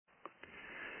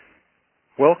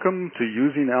Welcome to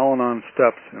Using Al-Anon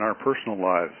Steps in Our Personal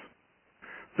Lives.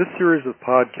 This series of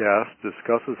podcasts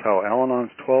discusses how Al-Anon's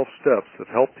 12 steps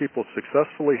have helped people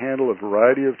successfully handle a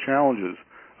variety of challenges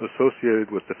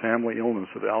associated with the family illness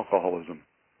of alcoholism.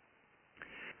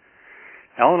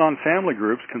 Al-Anon family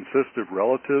groups consist of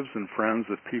relatives and friends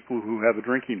of people who have a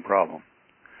drinking problem.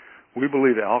 We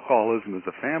believe alcoholism is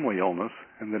a family illness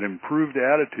and that improved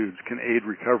attitudes can aid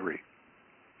recovery.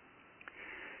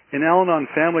 In Al-Anon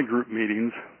family group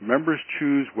meetings, members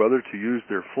choose whether to use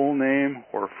their full name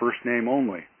or first name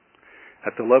only.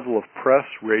 At the level of press,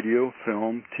 radio,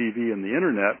 film, TV, and the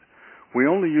Internet, we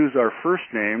only use our first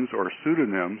names or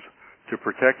pseudonyms to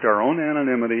protect our own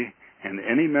anonymity and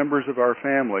any members of our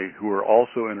family who are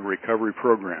also in a recovery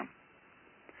program.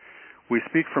 We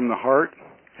speak from the heart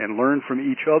and learn from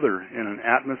each other in an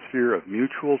atmosphere of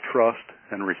mutual trust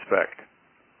and respect.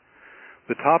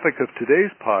 The topic of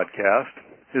today's podcast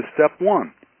is Step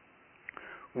 1.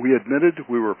 We admitted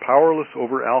we were powerless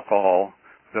over alcohol,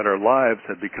 that our lives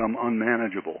had become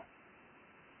unmanageable.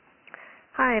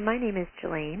 Hi, my name is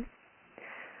Jelaine.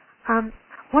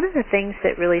 One of the things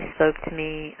that really spoke to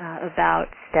me about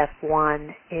Step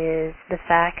 1 is the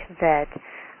fact that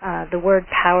the word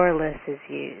powerless is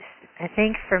used. I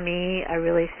think for me, I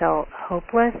really felt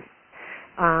hopeless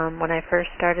when I first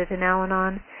started in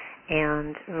Al-Anon,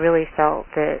 and really felt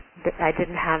that I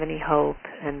didn't have any hope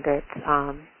and that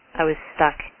I was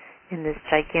stuck in this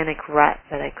gigantic rut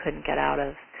that I couldn't get out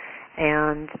of.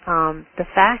 And the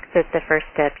fact that the first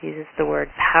step uses the word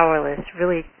powerless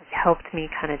really helped me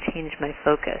kind of change my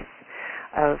focus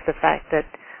of the fact that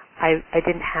I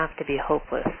didn't have to be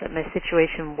hopeless, that my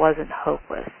situation wasn't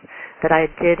hopeless, that I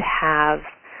did have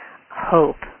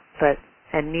hope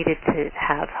and needed to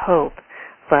have hope,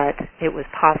 but it was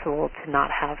possible to not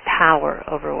have power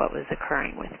over what was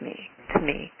occurring to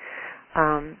me.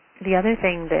 The other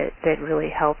thing that really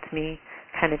helped me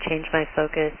kind of change my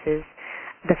focus is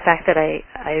the fact that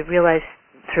I realized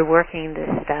through working this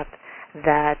step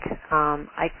that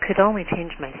I could only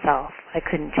change myself. I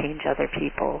couldn't change other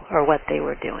people or what they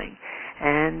were doing.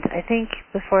 And I think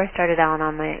before I started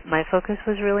Al-Anon, my focus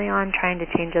was really on trying to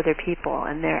change other people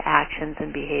and their actions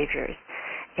and behaviors.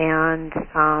 And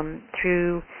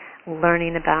through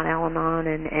learning about Al-Anon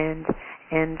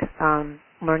and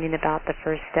learning about the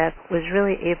first step, was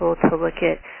really able to look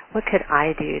at what could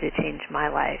I do to change my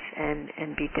life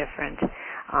and be different,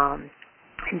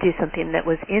 and do something that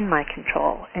was in my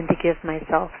control, and to give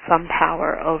myself some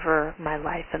power over my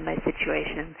life and my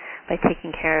situation by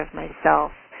taking care of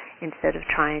myself instead of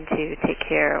trying to take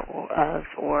care of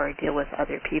or deal with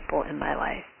other people in my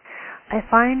life. I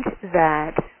find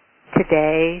that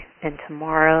today and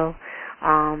tomorrow,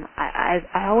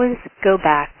 I always go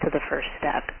back to the first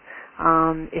step.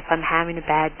 If I'm having a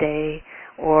bad day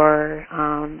or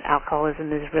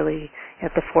alcoholism is really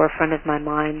at the forefront of my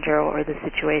mind or the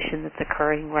situation that's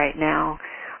occurring right now,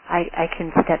 I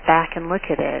can step back and look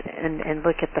at it and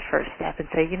look at the first step and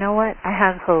say, you know what, I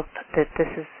have hope that this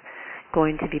is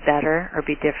going to be better or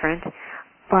be different,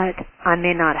 but I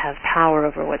may not have power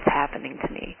over what's happening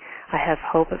to me. I have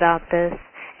hope about this,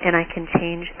 and I can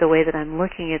change the way that I'm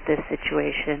looking at this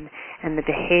situation and the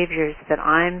behaviors that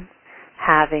I'm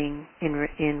having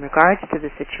in regards to the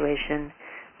situation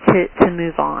to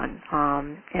move on.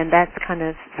 And that's kind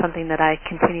of something that I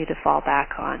continue to fall back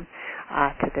on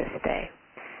to this day.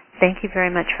 Thank you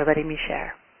very much for letting me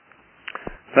share.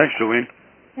 Thanks, Jolene.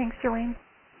 Thanks, Jolene.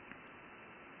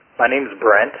 My name's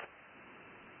Brent.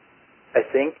 I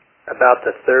think about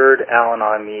the third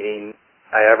Al-Anon meeting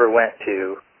I ever went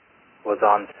to was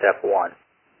on Step 1.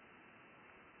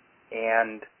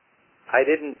 And I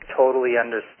didn't totally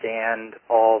understand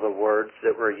all the words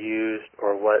that were used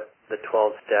or what the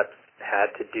 12 steps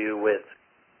had to do with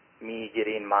me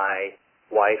getting my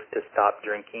wife to stop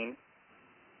drinking.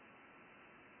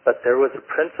 But there was a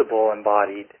principle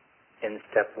embodied in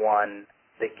Step 1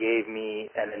 that gave me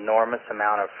an enormous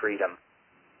amount of freedom.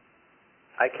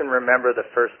 I can remember the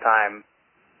first time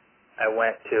I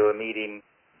went to a meeting,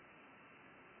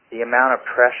 the amount of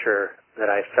pressure that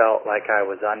I felt like I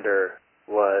was under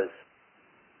was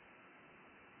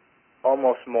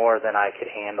almost more than I could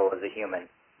handle as a human.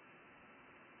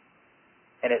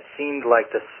 And it seemed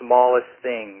like the smallest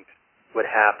thing would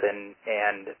happen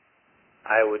and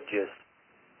I would just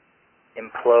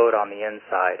implode on the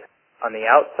inside. On the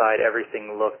outside,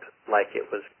 everything looked like it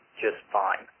was just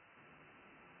fine.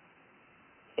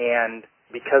 And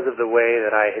because of the way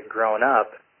that I had grown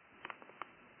up,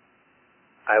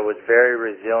 I was very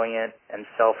resilient and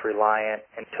self-reliant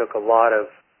and took a lot of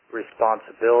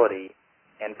responsibility,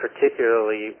 and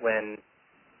particularly when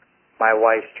my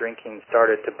wife's drinking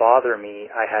started to bother me,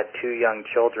 I had 2 young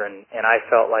children, and I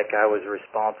felt like I was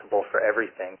responsible for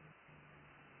everything.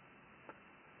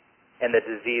 And the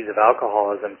disease of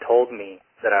alcoholism told me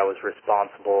that I was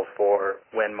responsible for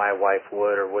when my wife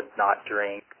would or would not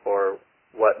drink, or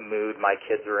what mood my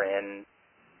kids were in.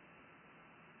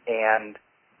 And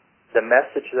the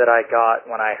message that I got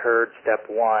when I heard step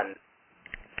 1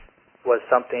 was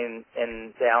something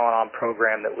in the Al-Anon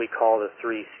program that we call the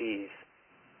 3 C's,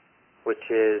 which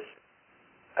is,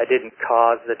 I didn't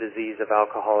cause the disease of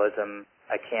alcoholism,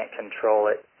 I can't control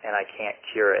it, and I can't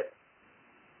cure it.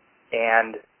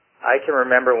 And I can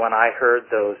remember when I heard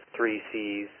those 3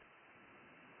 C's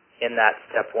in that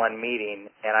step 1 meeting,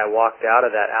 and I walked out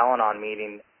of that Al-Anon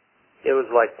meeting, it was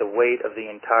like the weight of the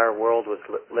entire world was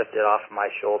lifted off my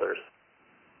shoulders.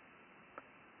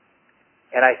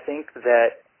 And I think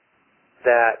that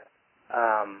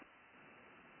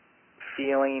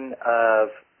feeling of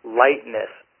lightness,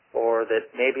 or that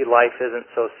maybe life isn't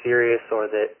so serious, or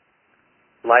that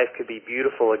life could be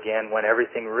beautiful again when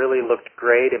everything really looked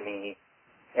gray to me,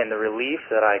 and the relief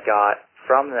that I got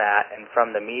from that and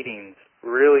from the meetings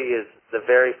really is the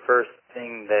very first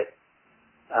thing that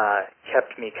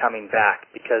kept me coming back.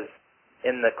 Because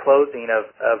in the closing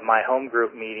of my home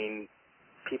group meeting,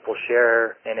 people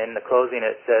share, and in the closing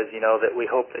it says, that we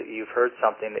hope that you've heard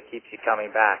something that keeps you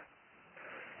coming back.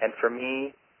 And for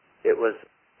me, it was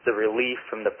the relief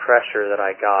from the pressure that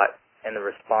I got and the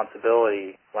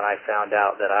responsibility when I found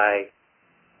out that I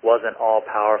wasn't all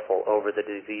powerful over the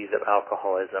disease of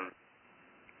alcoholism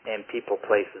and people,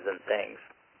 places, and things.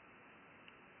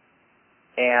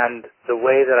 And the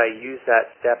way that I use that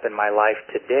step in my life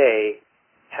today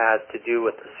has to do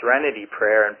with the Serenity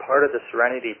Prayer, and part of the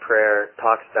Serenity Prayer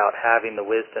talks about having the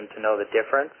wisdom to know the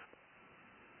difference.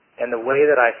 And the way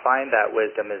that I find that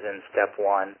wisdom is in step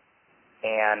 1.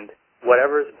 And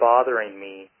whatever's bothering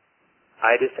me,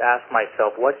 I just ask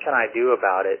myself, what can I do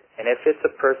about it? And if it's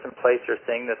a person, place, or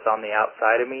thing that's on the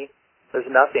outside of me, there's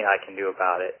nothing I can do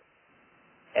about it.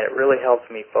 And it really helps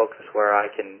me focus where I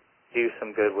can do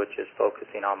some good, which is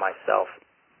focusing on myself.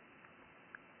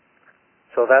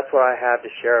 So that's what I have to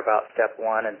share about step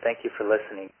 1, and thank you for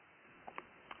listening.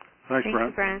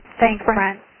 Thanks, Brent. Thanks,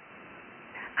 Brent.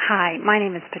 Hi, my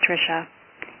name is Patricia.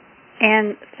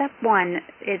 And step 1,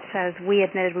 it says we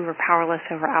admitted we were powerless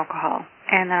over alcohol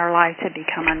and that our lives had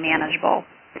become unmanageable.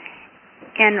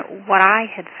 And what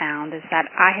I had found is that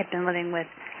I had been living with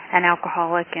an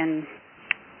alcoholic and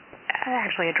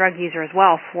actually a drug user as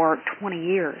well for 20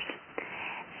 years.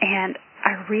 And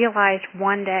I realized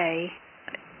one day,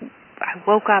 I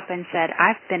woke up and said,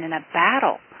 I've been in a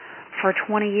battle for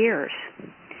 20 years.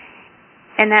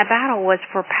 And that battle was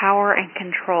for power and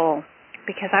control,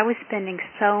 because I was spending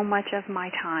so much of my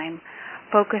time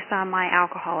focused on my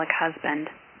alcoholic husband.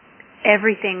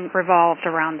 Everything revolved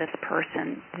around this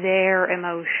person, their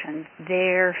emotions,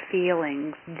 their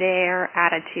feelings, their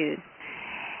attitude.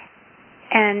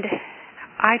 And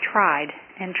I tried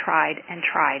and tried and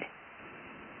tried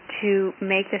to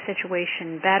make the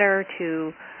situation better,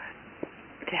 to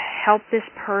help this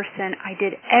person. I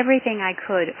did everything I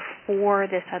could for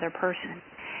this other person.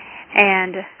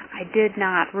 And I did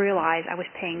not realize I was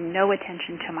paying no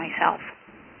attention to myself.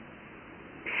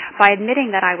 By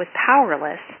admitting that I was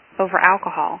powerless over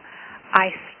alcohol, I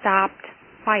stopped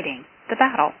fighting the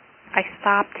battle. I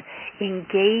stopped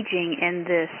engaging in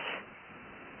this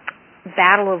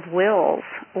battle of wills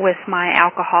with my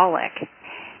alcoholic.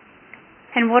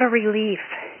 And what a relief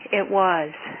it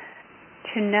was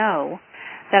to know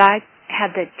that I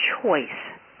had the choice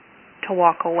to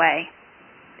walk away.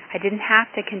 I didn't have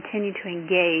to continue to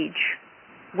engage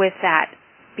with that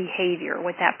behavior,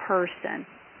 with that person.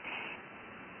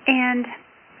 And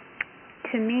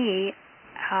to me,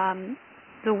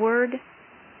 the word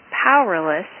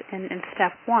powerless in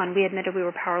step 1, we admitted we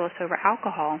were powerless over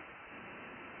alcohol.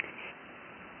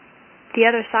 The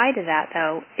other side of that,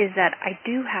 though, is that I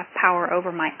do have power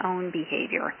over my own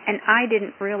behavior. And I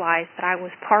didn't realize that I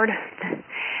was part of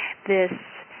this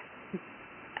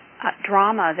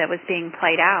drama that was being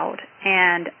played out.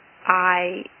 And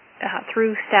I,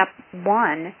 through step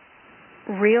 1,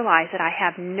 realized that I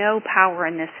have no power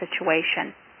in this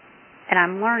situation. And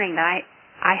I'm learning that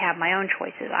I have my own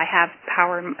choices. I have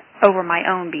power over my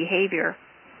own behavior.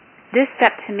 This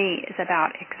step to me is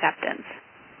about acceptance.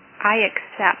 I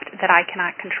accept that I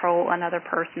cannot control another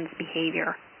person's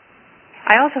behavior.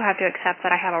 I also have to accept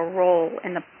that I have a role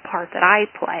in the part that I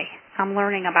play. I'm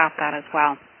learning about that as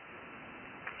well.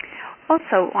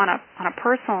 Also, on a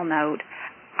personal note,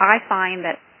 I find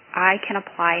that I can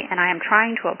apply, and I am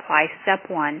trying to apply step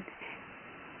 1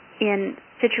 in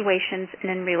situations and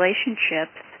in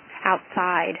relationships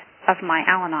outside of my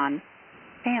Al-Anon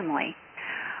family.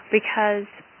 Because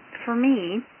for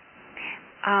me,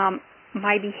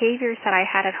 my behaviors that I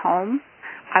had at home,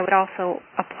 I would also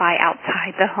apply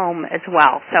outside the home as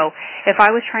well. So if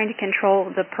I was trying to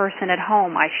control the person at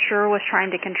home, I sure was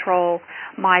trying to control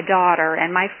my daughter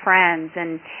and my friends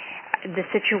and the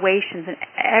situations and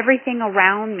everything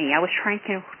around me. I was trying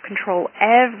to control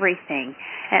everything.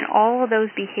 And all of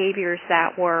those behaviors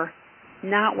that were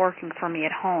not working for me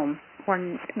at home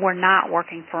were not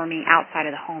working for me outside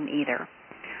of the home either.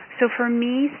 So for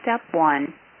me, step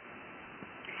one,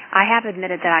 I have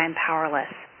admitted that I am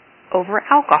powerless over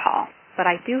alcohol, but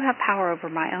I do have power over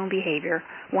my own behavior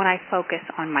when I focus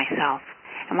on myself.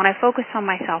 And when I focus on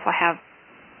myself, I have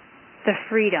the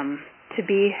freedom to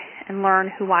be and learn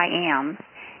who I am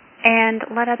and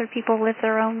let other people live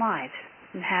their own lives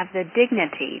and have the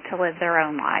dignity to live their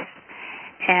own lives.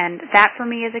 And that for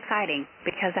me is exciting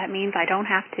because that means I don't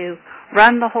have to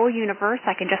run the whole universe.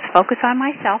 I can just focus on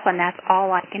myself, and that's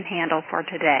all I can handle for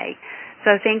today.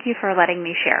 So thank you for letting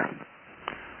me share.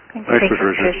 Thanks,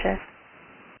 Patricia.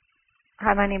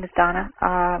 Hi, my name is Donna.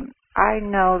 I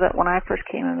know that when I first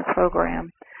came in the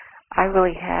program, I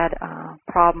really had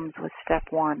problems with step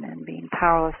one and being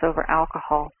powerless over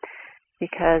alcohol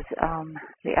because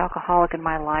the alcoholic in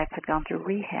my life had gone through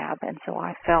rehab, and so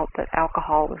I felt that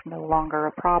alcohol was no longer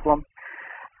a problem.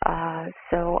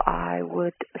 So I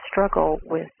would struggle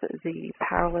with the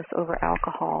powerless over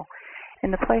alcohol.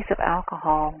 In the place of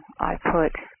alcohol, I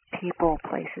put people,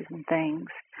 places, and things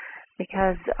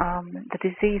because the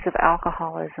disease of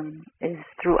alcoholism is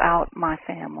throughout my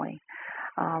family.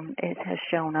 It has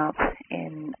shown up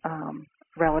in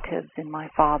relatives, in my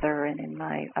father, and in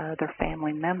my other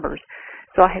family members.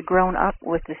 So I had grown up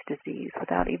with this disease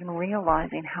without even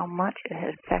realizing how much it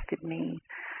had affected me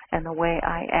and the way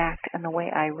I act and the way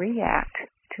I react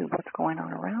to what's going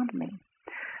on around me.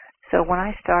 So when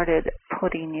I started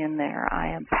putting in there, I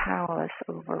am powerless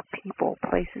over people,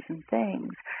 places, and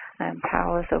things. I am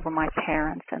powerless over my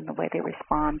parents and the way they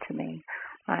respond to me.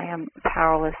 I am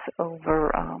powerless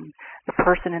over the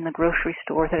person in the grocery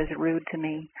store that is rude to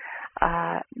me.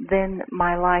 Then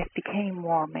my life became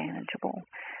more manageable.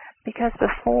 Because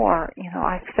before,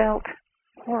 I felt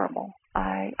horrible.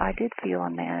 I did feel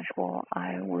unmanageable.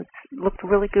 I looked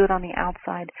really good on the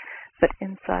outside, but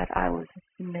inside I was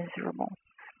miserable.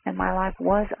 And my life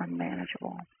was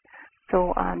unmanageable.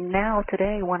 So now,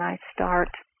 today, when I start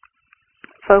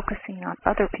focusing on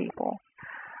other people,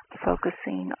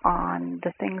 focusing on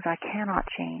the things I cannot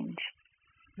change,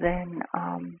 then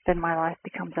my life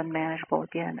becomes unmanageable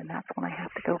again, and that's when I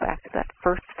have to go back to that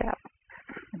first step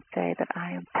and say that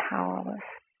I am powerless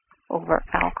over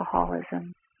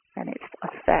alcoholism and its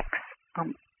effects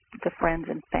on the friends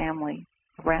and family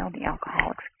around the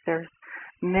alcoholics. There's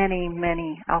many,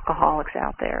 many alcoholics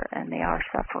out there, and they are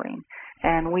suffering.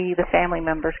 And we, the family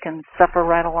members, can suffer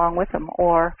right along with them.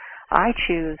 Or I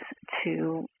choose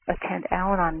to attend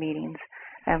Al-Anon meetings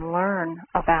and learn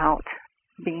about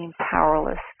being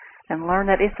powerless and learn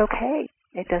that it's okay.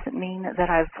 It doesn't mean that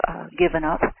I've given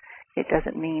up. It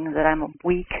doesn't mean that I'm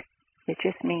weak. It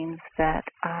just means that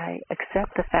I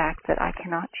accept the fact that I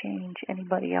cannot change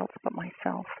anybody else but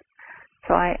myself.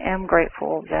 So I am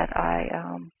grateful that I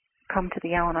come to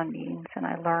the Al-Anon meetings and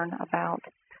I learn about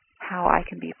how I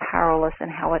can be powerless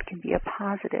and how it can be a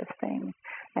positive thing,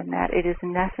 and that it is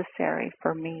necessary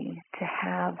for me to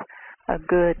have a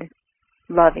good,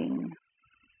 loving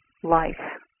life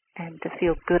and to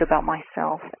feel good about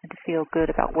myself and to feel good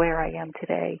about where I am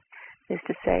today is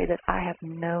to say that I have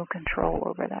no control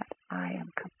over that. I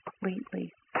am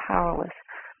completely powerless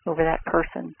over that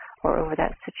person or over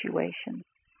that situation.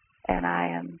 And I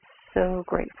am so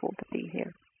grateful to be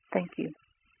here. Thank you.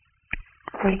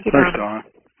 Thank you, Thanks, Donna.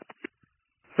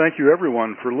 Thank you,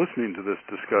 everyone, for listening to this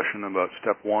discussion about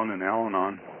Step 1 in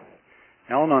Al-Anon.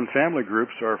 Al-Anon family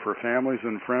groups are for families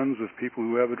and friends of people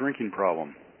who have a drinking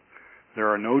problem. There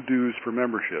are no dues for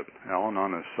membership.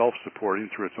 Al-Anon is self-supporting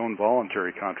through its own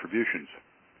voluntary contributions.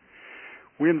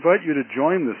 We invite you to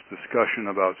join this discussion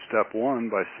about Step 1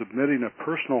 by submitting a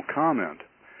personal comment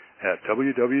at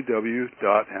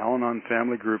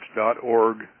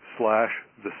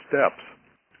www.alanonfamilygroups.org/thesteps.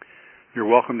 You're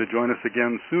welcome to join us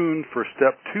again soon for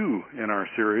Step 2 in our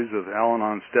series of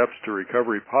Al-Anon Steps to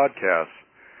Recovery podcasts.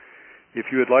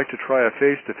 If you would like to try a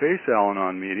face-to-face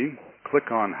Al-Anon meeting, click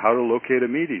on How to Locate a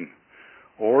Meeting,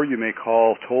 or you may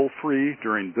call toll-free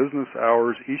during business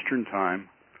hours Eastern Time,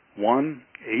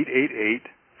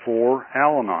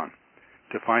 1-888-4-AL-ANON,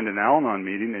 to find an Al-Anon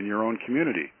meeting in your own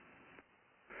community.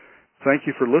 Thank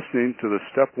you for listening to the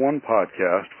Step 1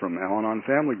 podcast from Al-Anon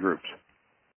Family Groups.